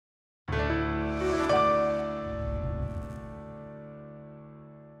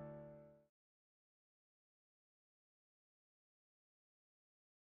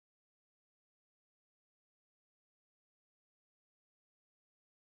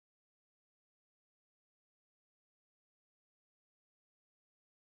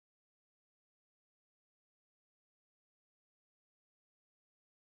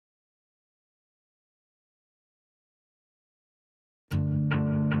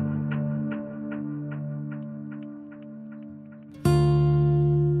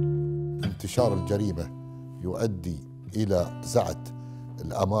انتشار الجريمة يؤدي إلى زعة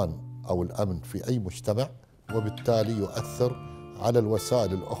الأمان أو الأمن في أي مجتمع، وبالتالي يؤثر على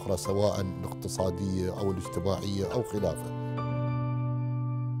الوسائل الأخرى سواء الاقتصادية أو الاجتماعية أو خلافه.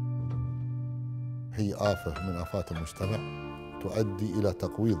 هي آفة من آفات المجتمع تؤدي إلى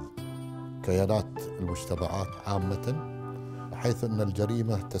تقويض كيانات المجتمعات عامة، حيث أن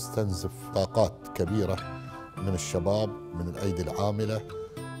الجريمة تستنزف طاقات كبيرة من الشباب، من الأيدي العاملة،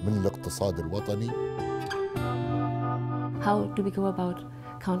 من الاقتصاد الوطني. How do we go about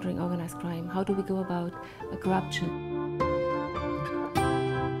countering organized crime? How do we go about corruption?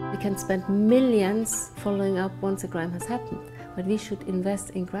 We can spend millions following up once a crime has happened, but we should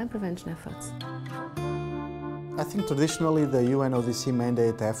invest in crime prevention efforts. I think traditionally the UNODC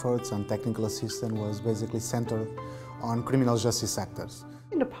mandate efforts and technical assistance was basically centered on criminal justice sectors.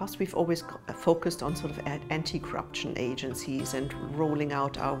 In the past, we've always focused on sort of anti-corruption agencies and rolling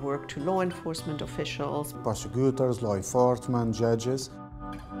out our work to law enforcement officials. Prosecutors, law enforcement, judges.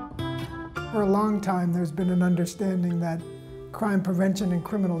 For a long time, there's been an understanding that crime prevention and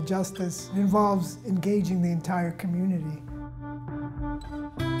criminal justice involves engaging the entire community.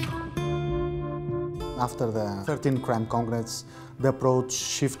 After the 13th Crime Congress, the approach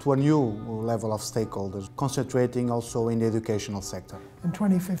shifted to a new level of stakeholders, concentrating also in the educational sector. In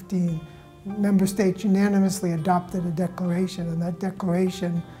 2015, member states unanimously adopted a declaration, and that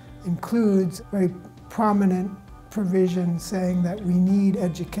declaration includes very prominent provisions saying that we need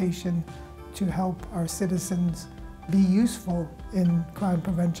education to help our citizens be useful in crime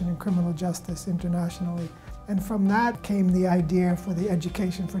prevention and criminal justice internationally. And from that came the idea for the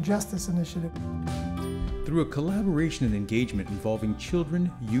Education for Justice initiative. Through a collaboration and engagement involving children,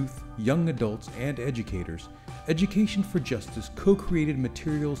 youth, young adults, and educators, Education for Justice co-created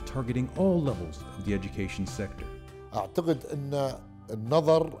materials targeting all levels of the education sector. أعتقد أن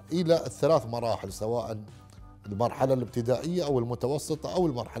النظر إلى الثلاث مراحل، سواء المرحلة الابتدائية أو المتوسطة أو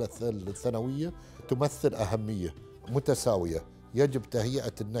المرحلة الثانوية، تمثل أهمية متساوية. يجب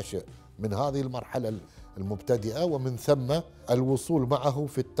تهيئة النشء من هذه المرحلة المبتدئة، ومن ثم الوصول معه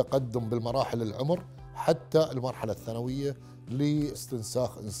في التقدم بالمراحل العمر حتى المرحلة الثانوية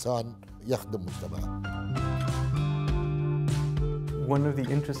لاستنساخ إنسان يخدم مجتمعه. One of the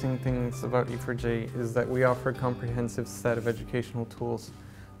interesting things about E4J is that we offer a comprehensive set of educational tools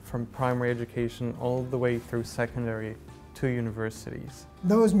from primary education all the way through secondary to universities.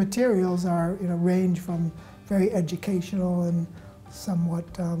 Those materials are, range from very educational and somewhat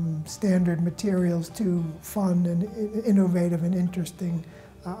standard materials to fun and innovative and interesting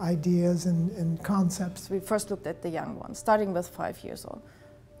ideas and concepts. We first looked at the young ones, starting with 5 years old.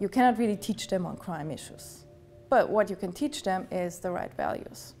 You cannot really teach them on crime issues, but what you can teach them is the right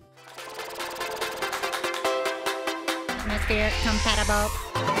values. Atmosphere compatible.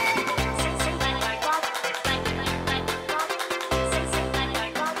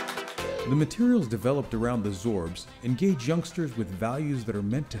 The materials developed around the Zorbs engage youngsters with values that are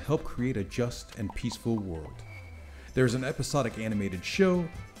meant to help create a just and peaceful world. There's an episodic animated show,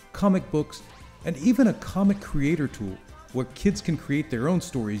 comic books, and even a comic creator tool where kids can create their own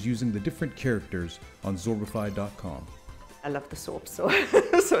stories using the different characters on Zorbify.com. I love the soaps,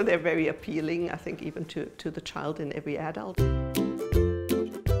 so they're very appealing, I think, even to the child and every adult.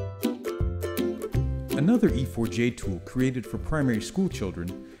 Another E4J tool created for primary school children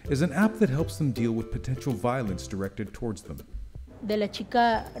is an app that helps them deal with potential violence directed towards them. De la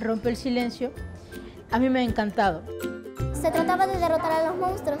chica rompe el silencio, a mí me ha encantado. Se trataba de derrotar a los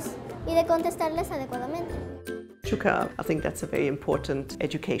monstruos y de contestarles adecuadamente. Chuka, I think that's a very important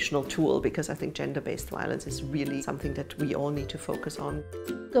educational tool because I think gender-based violence is really something that we all need to focus on.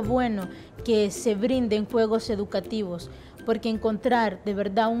 Qué bueno que se brinden juegos educativos, porque encontrar de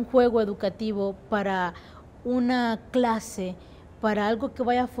verdad un juego educativo para una clase, para algo que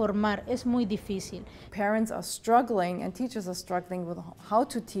vaya a formar, es muy difícil. Parents are struggling and teachers are struggling with how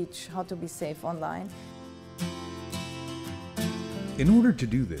to teach, how to be safe online. In order to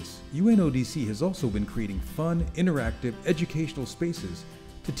do this, UNODC has also been creating fun, interactive, educational spaces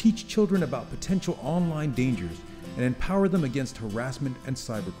to teach children about potential online dangers and empower them against harassment and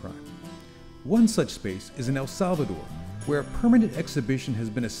cybercrime. One such space is in El Salvador, where a permanent exhibition has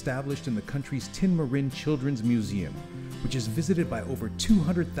been established in the country's Tin Marin Children's Museum, which is visited by over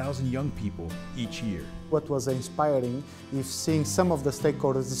 200,000 young people each year. What was inspiring is seeing some of the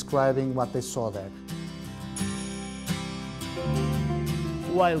stakeholders describing what they saw there.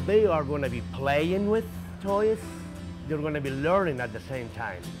 While they are going to be playing with toys, they're going to be learning at the same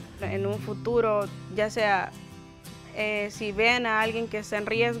time. En un futuro, ya sea si ven a alguien que está en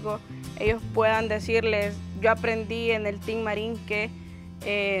riesgo, ellos puedan decirles, yo aprendí en el Tin Marín que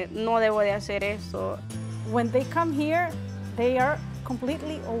no debo de hacer eso. When they come here, they are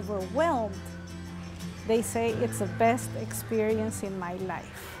completely overwhelmed. They say it's the best experience in my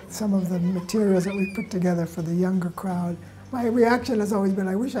life. Some of the materials that we put together for the younger crowd, my reaction has always been,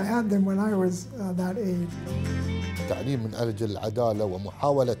 I wish I had them when I was that age. التعليم من أجل العدالة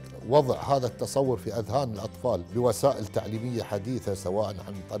ومحاولة وضع هذا التصور في أذهان الأطفال بوسائل تعليمية حديثة، سواء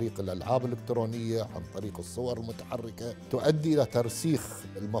عن طريق الألعاب الإلكترونية، عن طريق الصور المتحركة، تؤدي إلى ترسيخ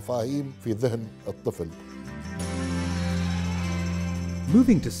المفاهيم في ذهن الطفل.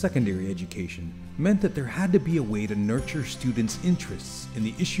 Moving to secondary education meant that there had to be a way to nurture students' interests in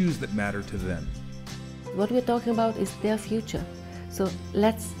the issues that matter to them. What we're talking about is their future, so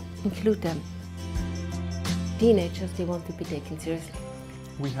let's include them. Teenagers, they want to be taken seriously.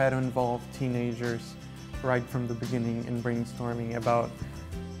 We had to involve teenagers right from the beginning in brainstorming about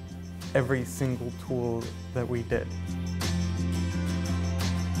every single tool that we did.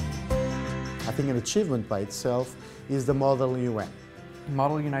 I think an achievement by itself is the Model UN.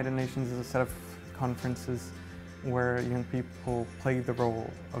 Model United Nations is a set of conferences where young people play the role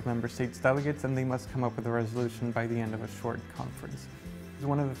of member states delegates, and they must come up with a resolution by the end of a short conference.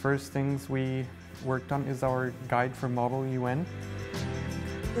 One of the first things we worked on is our guide for Model UN.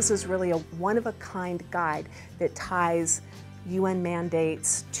 This is really a one-of-a-kind guide that ties UN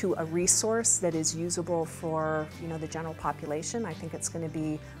mandates to a resource that is usable for the general population. I think it's going to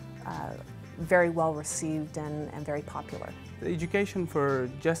be very well received and very popular. The education for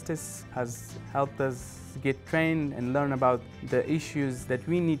justice has helped us get trained and learn about the issues that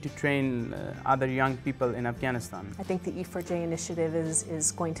we need to train other young people in Afghanistan. I think the E4J initiative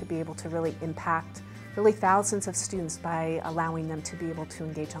is going to be able to really impact thousands of students by allowing them to be able to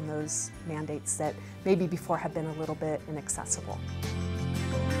engage on those mandates that maybe before have been a little bit inaccessible.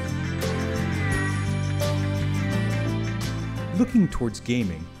 Looking towards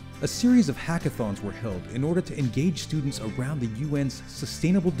gaming, a series of hackathons were held in order to engage students around the UN's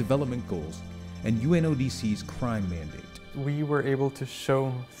Sustainable Development Goals and UNODC's crime mandate. We were able to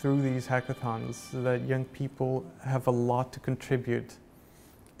show through these hackathons that young people have a lot to contribute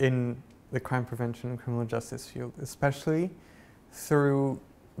in the crime prevention and criminal justice field, especially through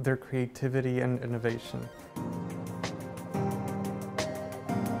their creativity and innovation.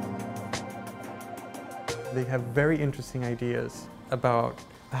 They have very interesting ideas about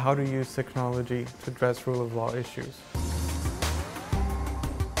how to use technology to address rule of law issues.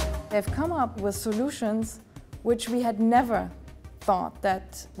 They've come up with solutions which we had never thought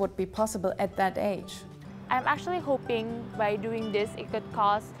that would be possible at that age. I'm actually hoping by doing this it could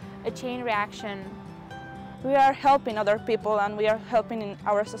cause a chain reaction. We are helping other people and we are helping in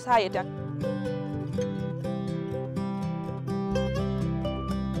our society.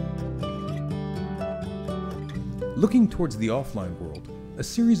 Looking towards the offline world, a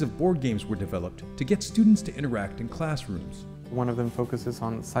series of board games were developed to get students to interact in classrooms. One of them focuses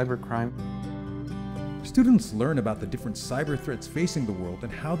on cybercrime. Students learn about the different cyber threats facing the world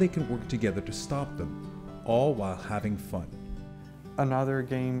and how they can work together to stop them, all while having fun. Another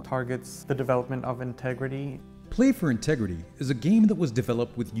game targets the development of integrity. Play for Integrity is a game that was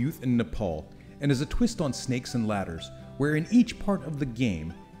developed with youth in Nepal and is a twist on Snakes and Ladders, where in each part of the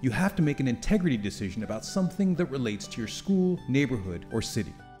game, you have to make an integrity decision about something that relates to your school, neighborhood, or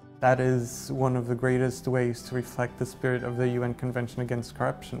city. That is one of the greatest ways to reflect the spirit of the UN Convention Against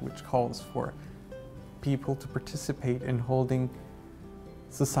Corruption, which calls for people to participate in holding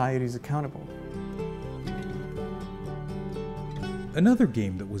societies accountable. Another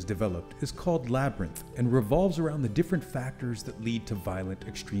game that was developed is called Labyrinth and revolves around the different factors that lead to violent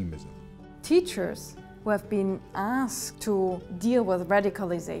extremism. Teachers who have been asked to deal with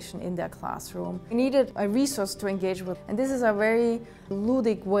radicalization in their classroom needed a resource to engage with. And this is a very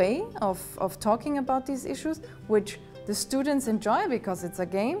ludic way of talking about these issues, which the students enjoy because it's a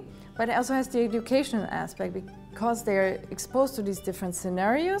game, but it also has the educational aspect. Because they're exposed to these different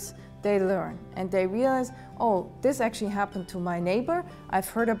scenarios, they learn and they realize, oh, this actually happened to my neighbor, I've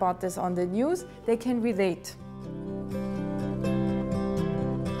heard about this on the news, they can relate.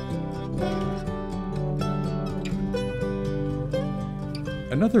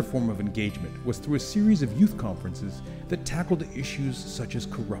 Another form of engagement was through a series of youth conferences that tackled issues such as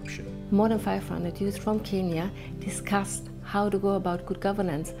corruption. More than 500 youth from Kenya discussed how to go about good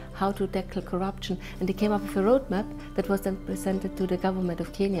governance, how to tackle corruption, and they came up with a roadmap that was then presented to the government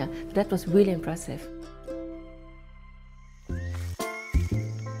of Kenya. So that was really impressive.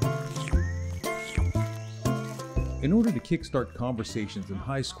 In order to kickstart conversations in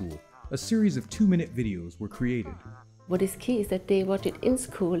high school, a series of 2-minute videos were created. What is key is that they watch it in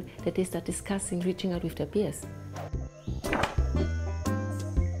school, that they start discussing, reaching out with their peers.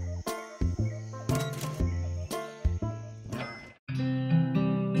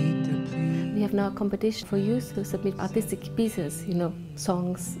 now a competition for youth to submit artistic pieces, you know,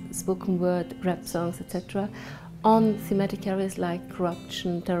 songs, spoken word, rap songs, etc., on thematic areas like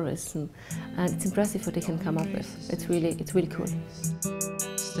corruption, terrorism, and it's impressive what they can come up with. It's really cool.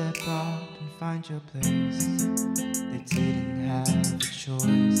 Step out and find your place. They didn't have a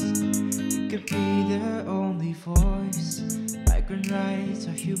choice. You could be their only voice. Migrant rights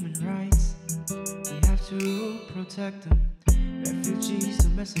are human rights. We have to protect them. Refugees,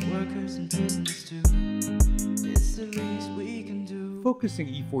 domestic workers, and prisoners too. It's the least we can do. Focusing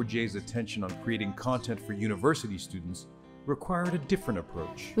E4J's attention on creating content for university students required a different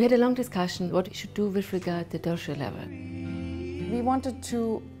approach. We had a long discussion what we should do with regard to tertiary level. We wanted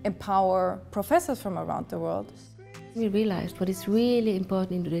to empower professors from around the world. We realized what is really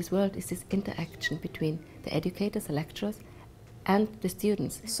important in today's world is this interaction between the educators, the lecturers, and the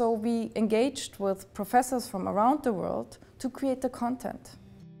students. So we engaged with professors from around the world to create the content.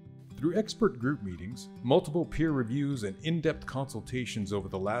 Through expert group meetings, multiple peer reviews, and in-depth consultations over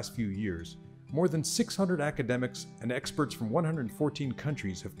the last few years, more than 600 academics and experts from 114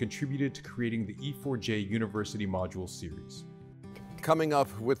 countries have contributed to creating the E4J University Module Series. Coming up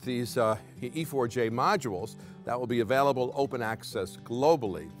with these E4J modules that will be available open access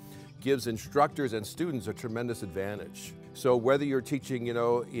globally gives instructors and students a tremendous advantage. So whether you're teaching,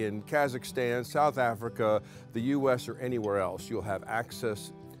 in Kazakhstan, South Africa, the US, or anywhere else, you'll have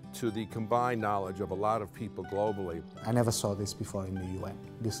access to the combined knowledge of a lot of people globally. I never saw this before in the UN,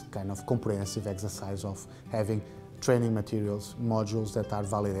 this kind of comprehensive exercise of having training materials, modules that are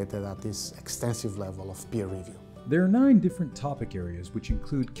validated at this extensive level of peer review. There are 9 different topic areas which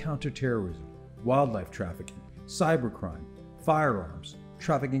include counterterrorism, wildlife trafficking, cybercrime, firearms,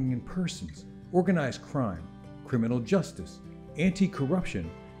 trafficking in persons, organized crime, criminal justice, anti-corruption,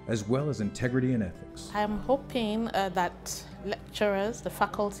 as well as integrity and ethics. I'm hoping that lecturers, the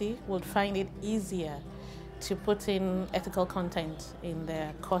faculty, would find it easier to put in ethical content in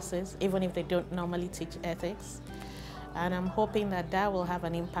their courses, even if they don't normally teach ethics. And I'm hoping that that will have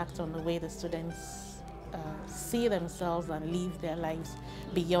an impact on the way the students see themselves and live their lives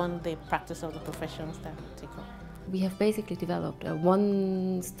beyond the practice of the professions that they take up. We have basically developed a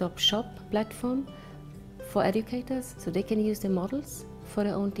one-stop shop platform for educators so they can use the models for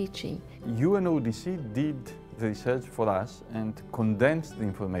their own teaching. UNODC did the research for us and condensed the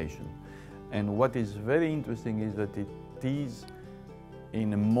information. And what is very interesting is that it is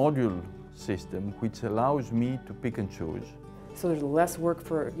in a module system which allows me to pick and choose. So there's less work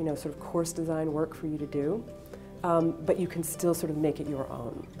for, sort of course design work for you to do, but you can still sort of make it your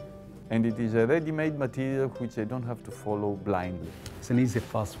own. And it is a ready-made material which I don't have to follow blindly. It's an easy,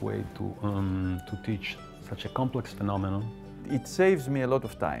 fast way to teach such a complex phenomenon. It saves me a lot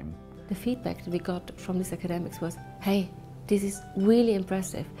of time. The feedback that we got from these academics was, hey, this is really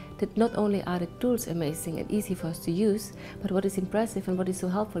impressive, that not only are the tools amazing and easy for us to use, but what is impressive and what is so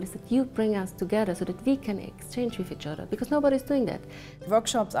helpful is that you bring us together so that we can exchange with each other, because nobody's doing that.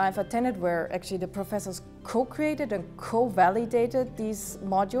 Workshops I've attended where actually the professors co-created and co-validated these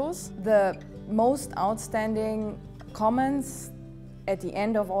modules. The most outstanding comments at the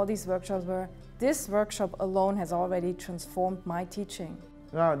end of all these workshops were, this workshop alone has already transformed my teaching.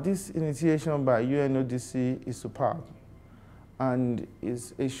 Now, this initiation by UNODC is superb and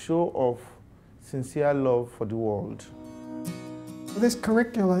is a show of sincere love for the world. This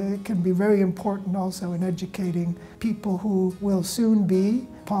curricula can be very important also in educating people who will soon be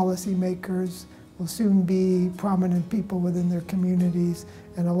policymakers, will soon be prominent people within their communities,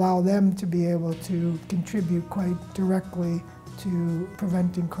 and allow them to be able to contribute quite directly to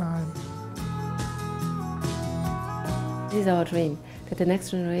preventing crime. This is our dream, that the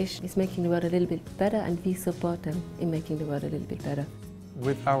next generation is making the world a little bit better, and we support them in making the world a little bit better.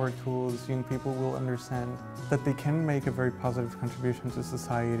 With our tools, young people will understand that they can make a very positive contribution to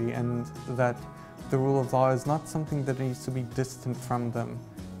society, and that the rule of law is not something that needs to be distant from them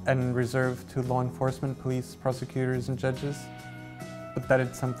and reserved to law enforcement, police, prosecutors, and judges, but that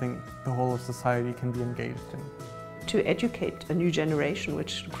it's something the whole of society can be engaged in. To educate a new generation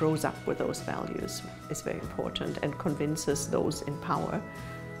which grows up with those values is very important and convinces those in power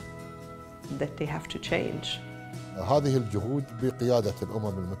that they have to change. هذه الجهود بقيادة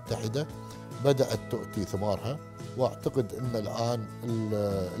الأمم المتحدة بدأت تؤتي ثمارها، وأعتقد أن الآن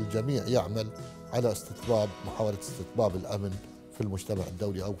الجميع يعمل على محاولة استتباب الأمن في المجتمع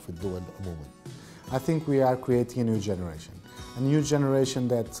الدولي أو في الدول عموما. I think we are creating a new generation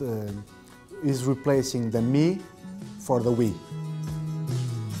that is replacing the me for the we.